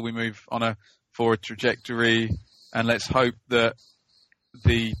table. We move on a forward trajectory. And let's hope that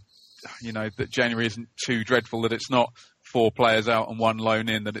that January isn't too dreadful, that it's not 4 players out and 1 loan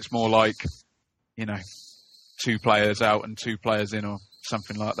in, that it's more like, 2 players out and 2 players in or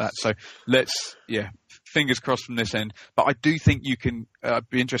something like that. So fingers crossed from this end. But I do think you can, I'd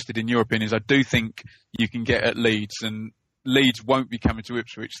be interested in your opinions. I do think you can get at Leeds, and Leeds won't be coming to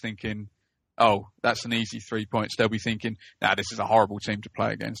Ipswich thinking, oh, that's an easy 3 points. They'll be thinking, this is a horrible team to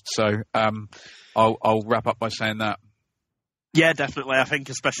play against. So I'll wrap up by saying that. Yeah, definitely. I think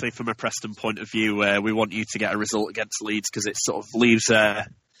especially from a Preston point of view, we want you to get a result against Leeds, because it sort of leaves them,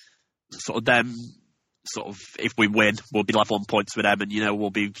 if we win, we'll be level on points with them, and,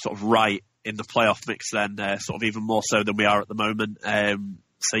 we'll be sort of right in the playoff mix then, sort of even more so than we are at the moment.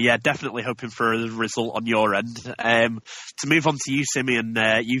 So yeah, definitely hoping for a result on your end. To move on to you, Simeon,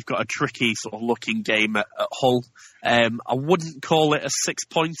 you've got a tricky sort of looking game at Hull. I wouldn't call it a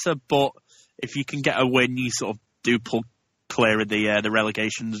 6-pointer, but if you can get a win, you sort of do clear of the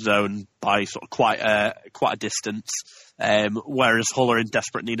relegation zone by sort of quite a distance. Whereas Hull are in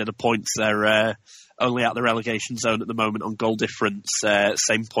desperate need of the points. They're only at the relegation zone at the moment on goal difference,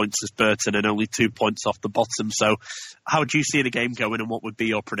 same points as Burton and only 2 points off the bottom. So how do you see the game going, and what would be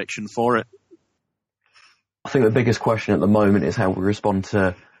your prediction for it? I think the biggest question at the moment is how we respond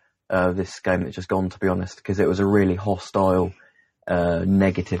to this game that's just gone, to be honest, because it was a really hostile,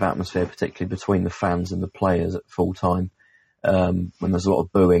 negative atmosphere, particularly between the fans and the players at full time. When there's a lot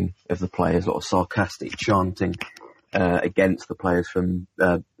of booing of the players, a lot of sarcastic chanting against the players from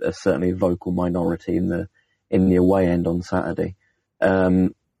certainly a vocal minority in the away end on Saturday.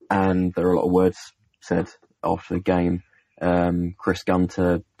 And there are a lot of words said after the game. Chris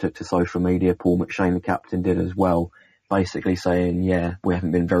Gunter took to social media, Paul McShane, the captain, did as well, basically saying, yeah, we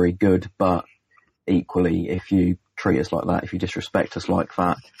haven't been very good, but equally, if you treat us like that, if you disrespect us like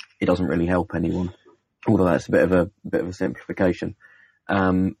that, it doesn't really help anyone. Although that's a bit of a simplification.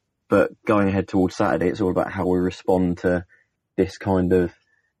 But going ahead towards Saturday, it's all about how we respond to this kind of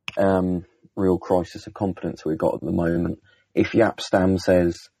real crisis of confidence we've got at the moment. If Jaap Stam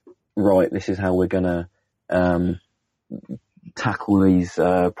says, right, this is how we're going to tackle these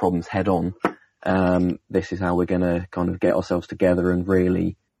problems head on, this is how we're going to kind of get ourselves together and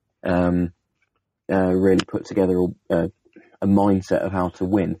really put together a mindset of how to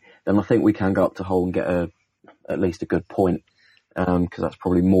win, then I think we can go up to Hull and get at least a good point, because that's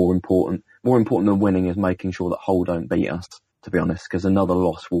probably more important. More important than winning is making sure that Hull don't beat us, to be honest, because another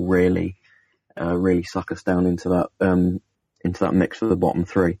loss will really suck us down into that mix of the bottom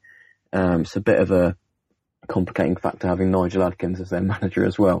three. It's a bit of a complicating factor having Nigel Adkins as their manager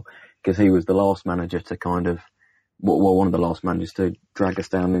as well, because he was the last manager to one of the last managers to drag us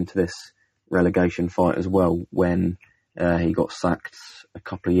down into this relegation fight as well, when he got sacked a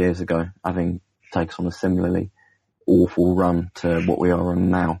couple of years ago, having taken on a similarly awful run to what we are on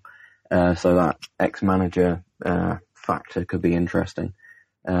now. So that ex-manager factor could be interesting.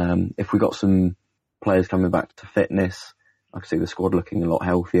 If we got some players coming back to fitness, I can see the squad looking a lot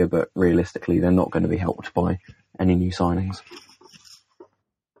healthier, but realistically, they're not going to be helped by any new signings.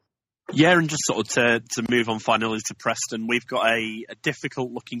 Yeah, and just sort of to move on finally to Preston, we've got a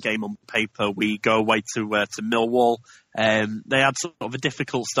difficult-looking game on paper. We go away to Millwall. They had sort of a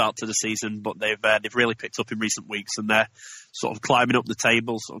difficult start to the season, but they've really picked up in recent weeks, and they're sort of climbing up the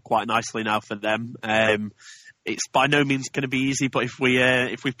table sort of quite nicely now for them. It's by no means going to be easy, but if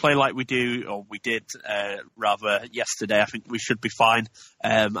we play like we do, or we did rather yesterday, I think we should be fine.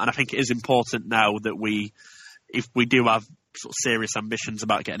 And I think it is important now that if we do have sort of serious ambitions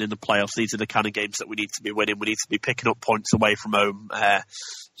about getting in the playoffs, these are the kind of games that we need to be winning. We need to be picking up points away from home,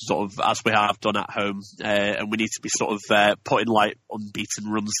 sort of as we have done at home, and we need to be sort of putting like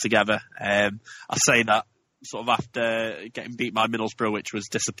unbeaten runs together. I say that sort of after getting beat by Middlesbrough, which was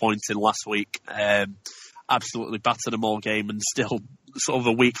disappointing last week. Absolutely battered them all game, and still sort of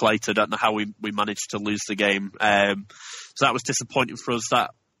a week later, don't know how we managed to lose the game. So that was disappointing for us.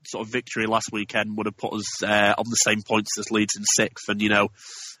 That sort of victory last weekend would have put us on the same points as Leeds in 6th, and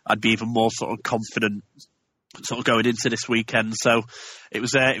I'd be even more sort of confident sort of going into this weekend. So it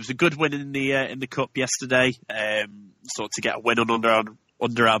was a good win in the cup yesterday, sort of to get a win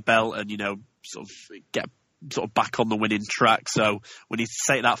under our belt, and sort of get sort of back on the winning track. So we need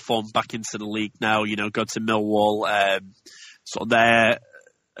to take that form back into the league now. Go to Millwall. Sort of there.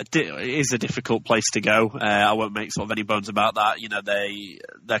 It is a difficult place to go. I won't make sort of any bones about that.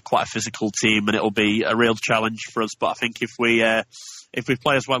 They're quite a physical team, and it'll be a real challenge for us. But I think if we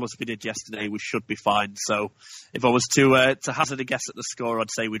play as well as we did yesterday, we should be fine. So if I was to hazard a guess at the score,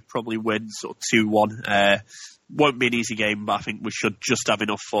 I'd say we'd probably win sort of 2-1. Won't be an easy game, but I think we should just have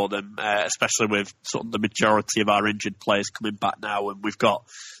enough for them, especially with sort of the majority of our injured players coming back now, and we've got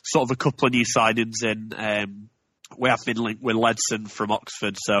sort of a couple of new signings in. We have been linked with Ledson from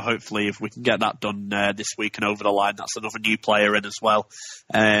Oxford, so hopefully if we can get that done this week and over the line, that's another new player in as well.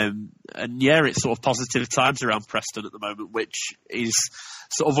 And yeah, it's sort of positive times around Preston at the moment, which is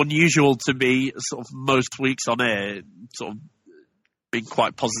sort of unusual to be sort of most weeks on air, sort of being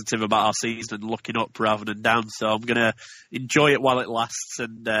quite positive about our season and looking up rather than down. So I'm going to enjoy it while it lasts,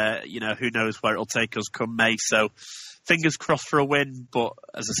 and who knows where it'll take us come May. So fingers crossed for a win, but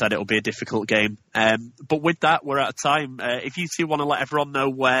as I said, it'll be a difficult game. But with that, we're out of time. If you two want to let everyone know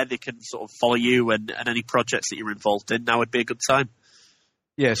where they can sort of follow you and any projects that you're involved in, now would be a good time.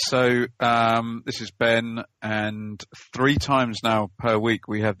 Yeah, so this is Ben, and 3 times now per week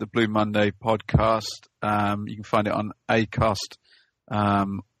we have the Blue Monday podcast. You can find it on Acast,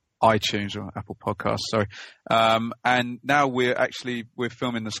 iTunes or Apple Podcasts, sorry. And now we're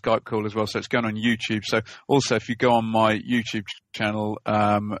filming the Skype call as well, so it's going on YouTube. So also if you go on my YouTube channel,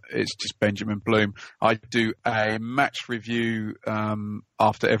 it's just Benjamin Bloom. I do a match review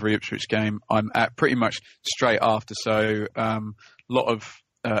after every Ipswich game. I'm at pretty much straight after, so a lot of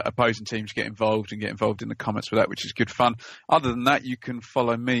opposing teams get involved in the comments with that, which is good fun. Other than that, you can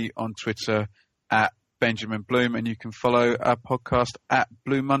follow me on Twitter at Benjamin Bloom, and you can follow our podcast at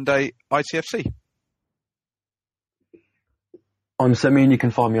Blue Monday ITFC. I'm Simeon. You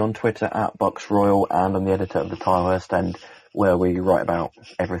can find me on Twitter at Bucks Royal, and I'm the editor of the Tilehurst End, where we write about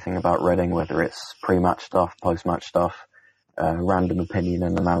everything about Reading, whether it's pre-match stuff, post-match stuff, random opinion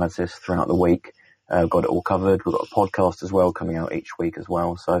and analysis throughout the week. Got it all covered. We've got a podcast as well coming out each week as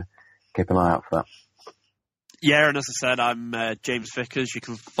well, so keep an eye out for that. Yeah, and as I said, I'm James Vickers. You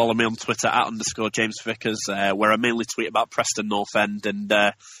can follow me on Twitter at _James Vickers, where I mainly tweet about Preston North End and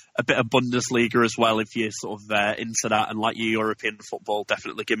a bit of Bundesliga as well. If you're sort of into that and like your European football,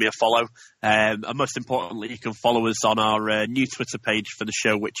 definitely give me a follow. And most importantly, you can follow us on our new Twitter page for the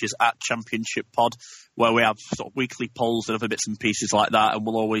show, which is at Championship Pod, where we have sort of weekly polls and other bits and pieces like that. And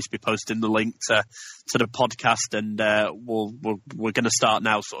we'll always be posting the link to the podcast. And we're going to start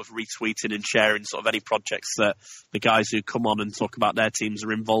now sort of retweeting and sharing sort of any projects that the guys who come on and talk about their teams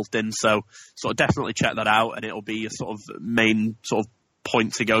are involved in. So sort of definitely check that out, and it'll be a sort of main sort of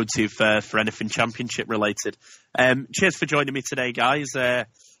point to go to for anything Championship related. Cheers for joining me today, guys.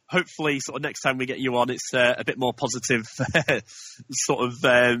 Hopefully sort of next time we get you on, it's a bit more positive sort of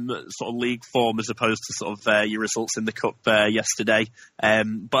league form as opposed to sort of your results in the cup yesterday.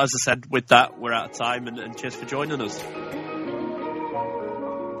 But as I said, with that, we're out of time, and cheers for joining us.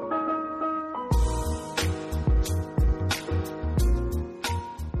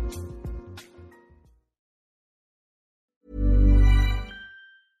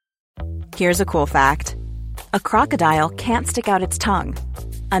 Here's a cool fact. A crocodile can't stick out its tongue.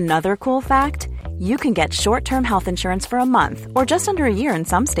 Another cool fact, you can get short-term health insurance for a month or just under a year in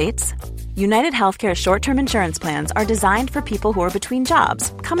some states. United Healthcare short-term insurance plans are designed for people who are between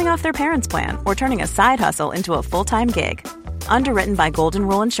jobs, coming off their parents' plan, or turning a side hustle into a full-time gig. Underwritten by Golden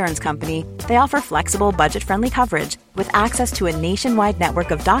Rule Insurance Company, they offer flexible, budget-friendly coverage with access to a nationwide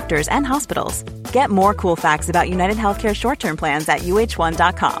network of doctors and hospitals. Get more cool facts about United Healthcare short-term plans at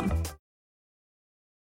uh1.com.